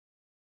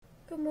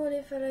Good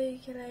morning, fellow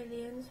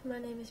ukuleleans. My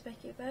name is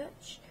Becky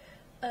Birch,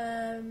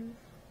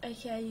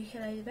 aka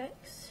Ukulele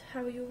Bex.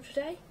 How are you all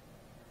today?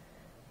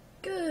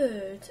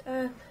 Good.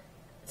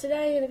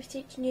 Today I'm going to be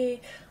teaching you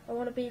I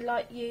Want to Be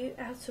Like You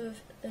out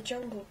of the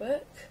Jungle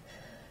Book.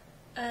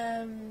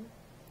 Yeah,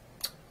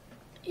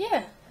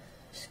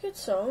 it's a good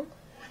song.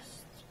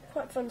 It's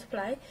quite fun to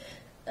play.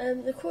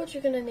 The chords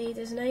you're going to need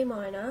is an A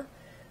minor,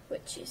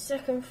 which is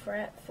 2nd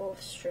fret,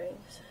 4th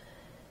strings.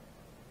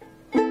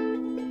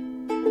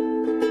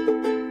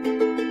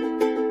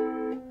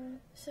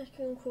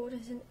 Second chord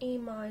is an E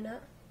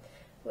minor,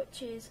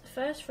 which is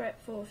 1st fret,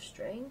 4th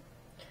string,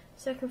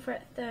 2nd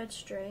fret, 3rd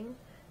string,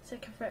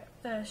 2nd fret,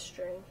 1st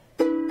string.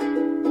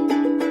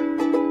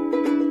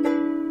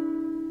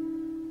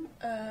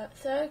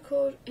 Third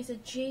chord is a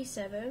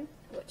G7,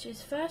 which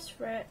is 1st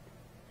fret,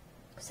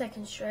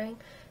 2nd string,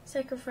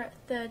 2nd fret,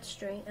 3rd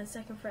string, and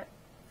 2nd fret,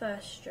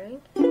 1st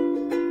string.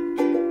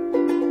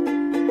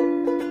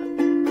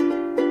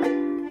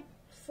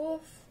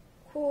 Fourth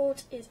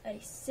chord is a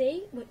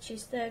C, which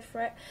is 3rd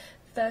fret,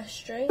 1st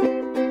string.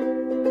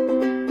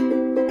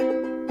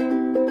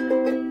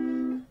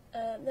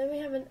 Then we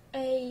have an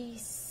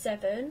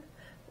A7,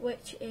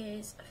 which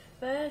is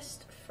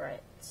 1st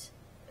fret,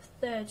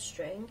 3rd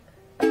string.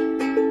 So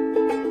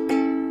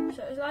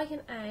it's like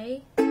an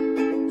A,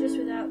 just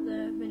without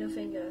the middle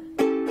finger.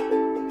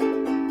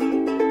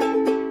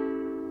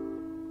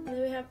 And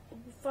then we have a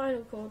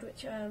final chord,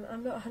 which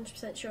I'm not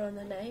 100% sure on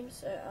the name,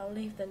 so I'll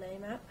leave the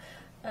name out.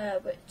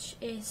 Which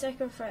is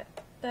 2nd fret,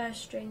 1st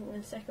string,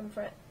 and 2nd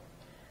fret.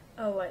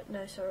 Oh wait,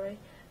 no, sorry.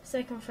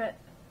 2nd fret,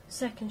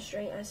 2nd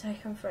string, and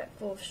 2nd fret,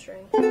 4th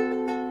string.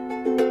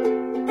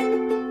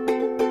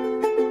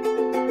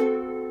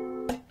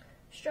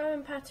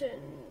 Strumming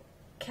pattern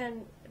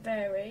can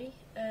vary.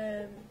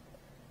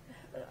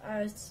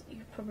 As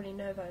you probably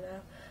know by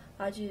now,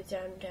 I do the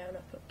down, down,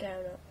 up,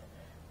 down,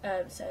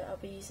 up. So I'll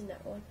be using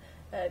that one.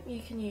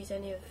 You can use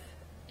any of.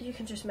 You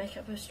can just make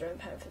up a strumming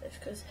pattern for this,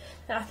 because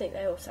I think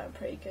they all sound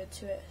pretty good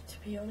to it, to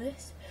be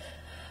honest.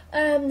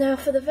 Now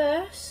for the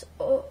verse,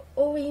 all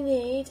we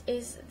need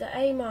is the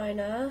A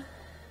minor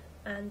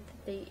and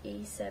the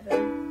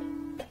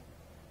E7.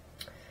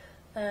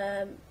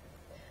 And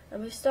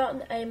we start on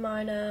the A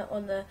minor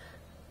on the.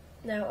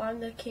 Now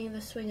I'm the king of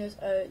the swingers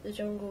O, the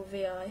jungle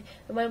VI,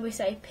 and when we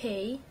say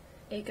P,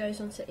 it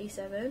goes on to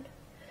E7.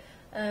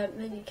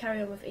 Then you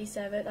carry on with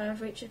E7,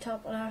 I've reached the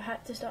top and I've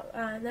had to stop,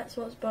 and that's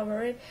what's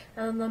bothering.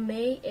 And on the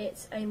me,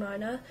 it's A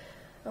minor.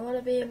 I want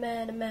to be a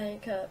man, a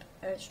mancub,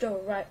 and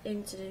stroll right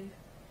into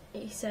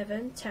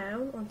E7,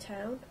 town, on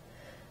town,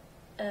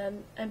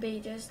 and be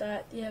just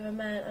like the other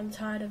man. I'm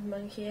tired of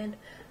monkeying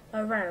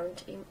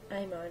around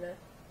A minor.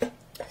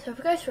 So if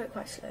we go through it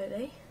quite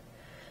slowly.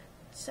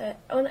 So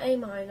on A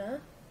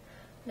minor,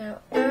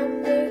 now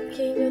I'm the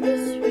king of the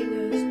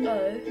swingers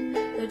O,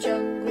 the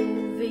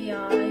jungle VIP.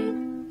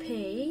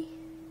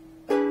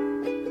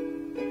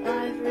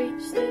 I've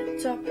reached the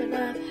top and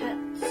I've had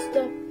to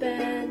stop,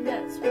 and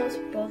that's what's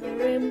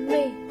bothering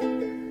me.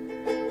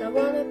 I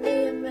wanna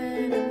be a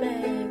man, a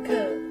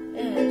mancub,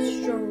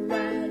 and stroll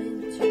right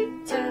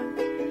into town,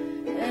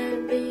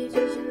 and be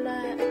just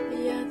like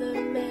the other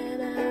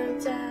man. I'm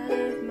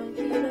tired of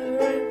monkeying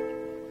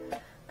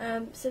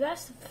around. So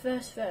that's the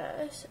first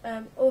verse.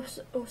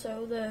 Also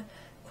all the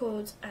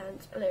chords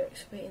and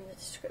lyrics will be in the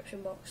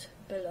description box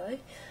below.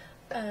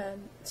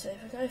 So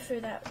if I go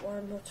through that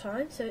one more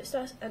time, so it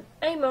starts an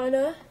A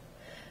minor.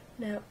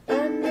 Now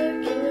I'm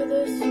the king of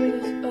the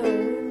swingers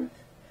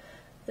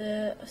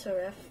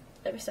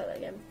let me start that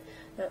again.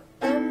 Now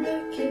I'm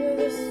the king of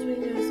the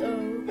swingers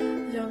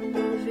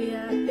jungle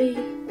VIP.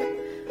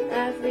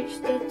 I've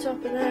reached the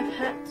top and I've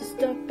had to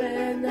stop,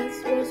 and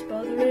that's what's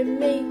bothering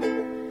me.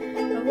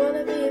 I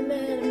wanna be a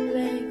man, a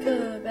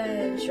mancub,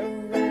 and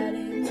stroll right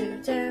into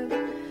town,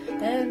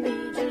 and be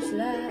just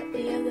like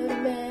the other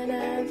man.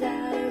 I'm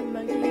tired of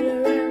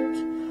monkeying around.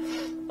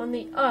 On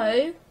the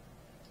O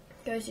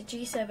goes to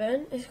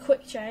G7. It's a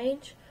quick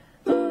change.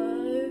 O.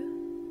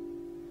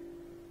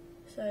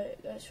 So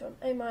it goes from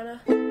A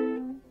minor,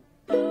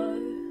 O.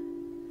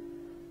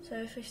 So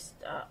if we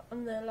start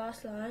on the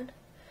last line,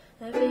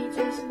 and be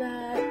just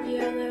like the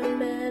other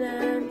man.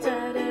 I'm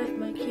tired of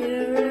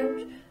monkeying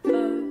around. O.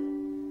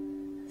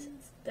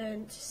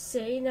 Then to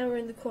C, now we're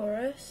in the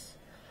chorus.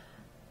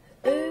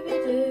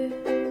 Oobee doo,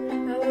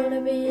 I wanna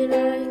be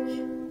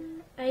like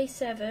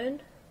A7,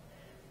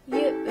 you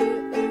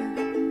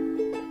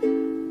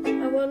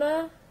I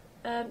wanna,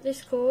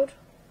 this chord,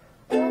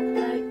 walk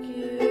like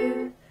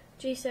you,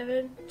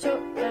 G7,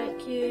 talk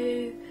like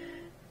you,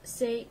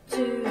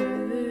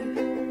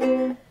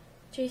 C2,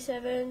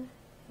 G7,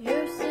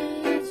 you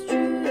see it's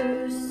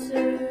true,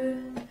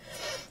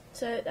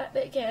 so that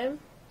bit again.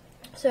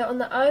 So on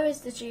the O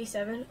is the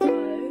G7,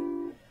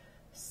 O.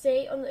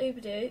 C on the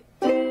oobee doo,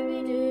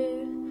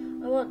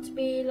 I want to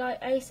be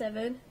like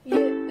A7,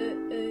 you.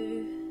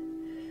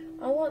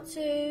 I want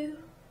to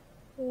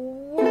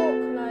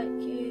walk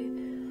like you,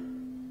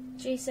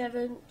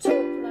 G7,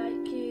 talk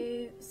like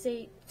you,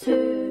 C2,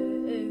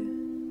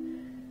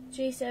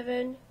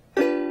 G7,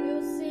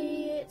 you'll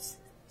see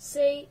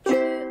C,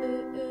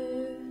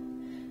 true,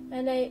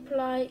 an 8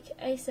 like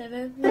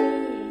A7,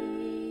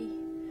 me.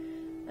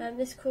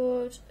 This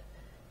chord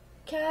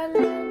can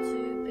learn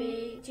to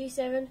be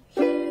G7,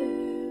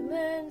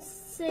 human,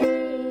 C.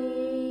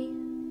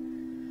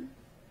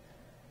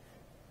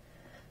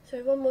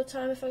 So one more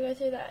time if I go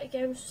through that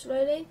again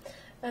slowly.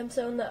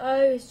 So on the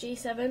O is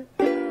G7,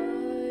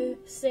 O,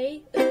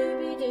 C,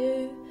 oobee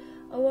doo.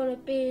 I wanna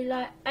be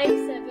like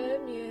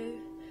A7,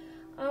 you.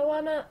 I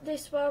wanna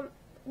this one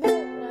walk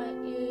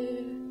like you.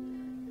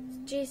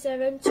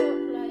 G7, talk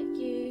like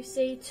you.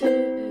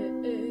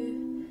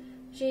 C2,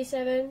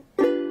 G7,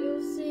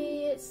 you'll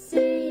see it's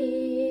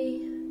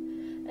C.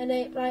 An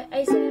 8 like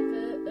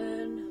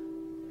A7.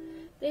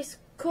 This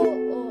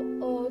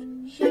chord,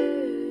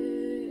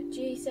 U,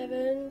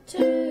 G7,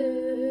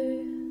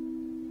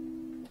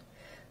 2.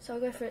 So I'll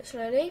go through it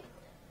slowly.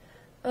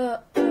 Oh,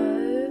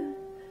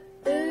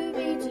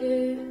 oobee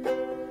doo.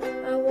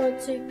 I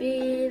want to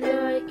be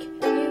like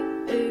you.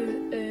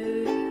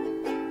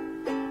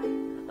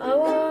 I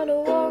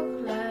wanna walk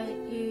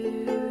like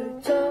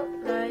you, talk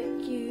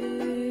like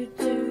you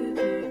do.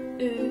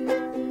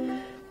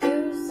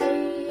 You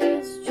see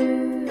it's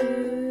true,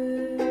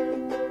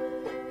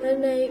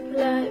 an ape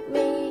like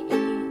me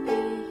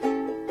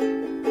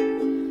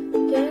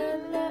can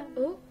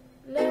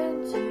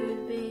learn to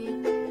be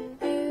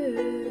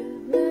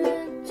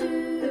human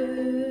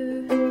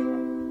too.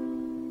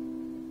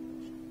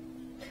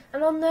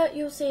 And on the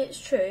you'll see it's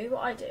true,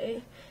 what I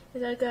do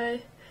is I go,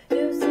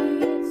 you'll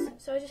see it's,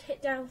 so I just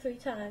hit down 3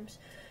 times.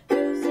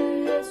 You'll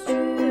see it's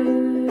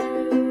true,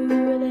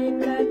 an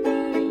ape like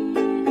me.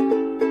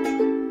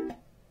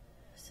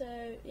 So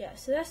yeah,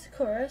 so that's the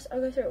chorus.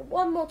 I'll go through it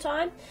one more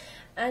time,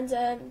 and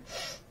then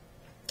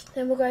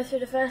we'll go through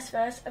the first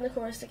verse and the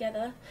chorus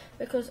together,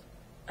 because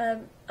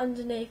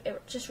underneath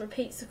it just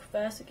repeats the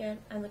verse again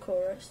and the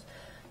chorus.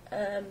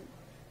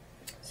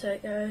 So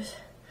it goes,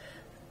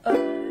 oh,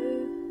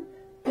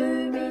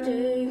 oobee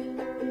doo,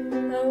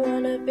 I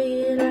wanna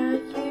be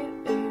like you.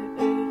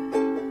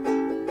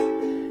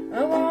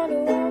 I wanna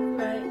walk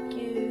like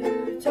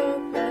you, talk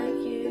like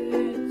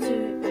you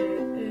too.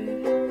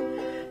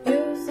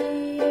 You'll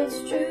see it's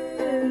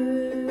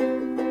true,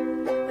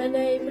 an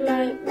ape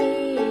like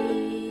me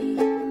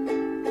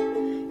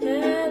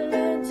can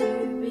learn to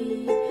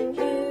be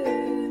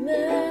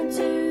human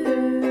too.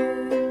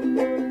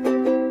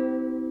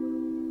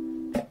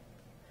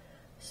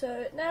 So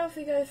now if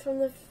we go from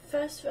the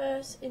first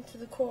verse into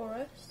the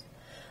chorus,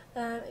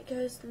 it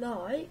goes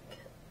like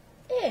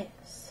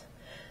this.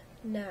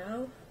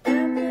 Now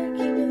I'm the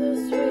king of the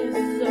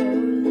sweetest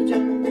soul, the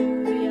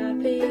jungle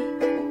VIP.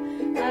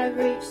 I've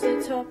reached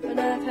the top and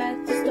I've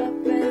had to stop,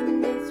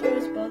 and it's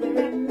what's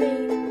bothering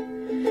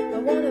me. I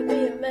wanna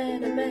be a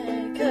man, a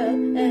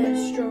mancub, and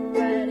stroll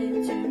right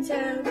into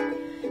town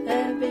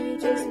and be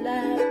just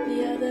like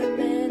the other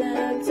men.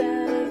 I'm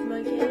tired of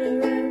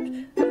monkeying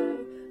around. Oh,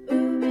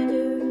 oobee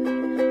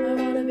doo, I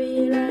wanna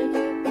be like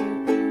you.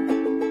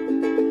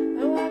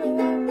 I wanna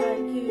walk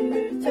like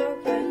you,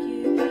 talk like you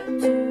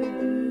too.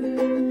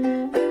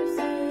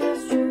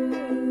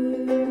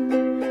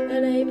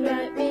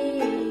 Like me,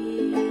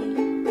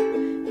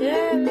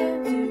 yeah,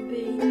 meant to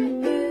be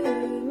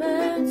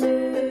human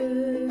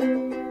too.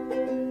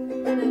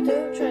 And I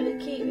don't try to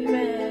keep me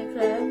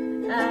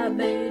mancub, I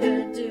made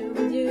a deal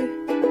with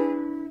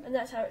you. And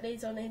that's how it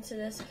leads on into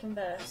the second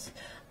verse.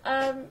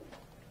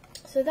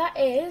 So that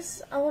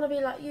is I Want to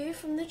Be Like You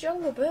from the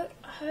Jungle Book.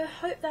 I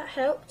hope that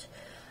helped.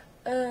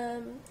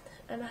 And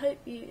I hope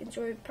you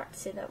enjoyed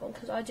practicing that one,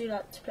 because I do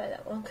like to play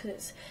that one because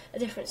it's a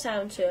different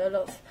sound to a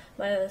lot of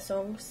my other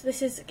songs.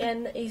 This is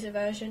again the easier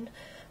version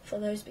for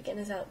those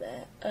beginners out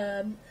there.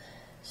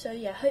 So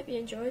yeah, hope you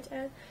enjoyed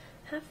and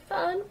have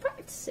fun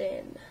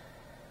practicing.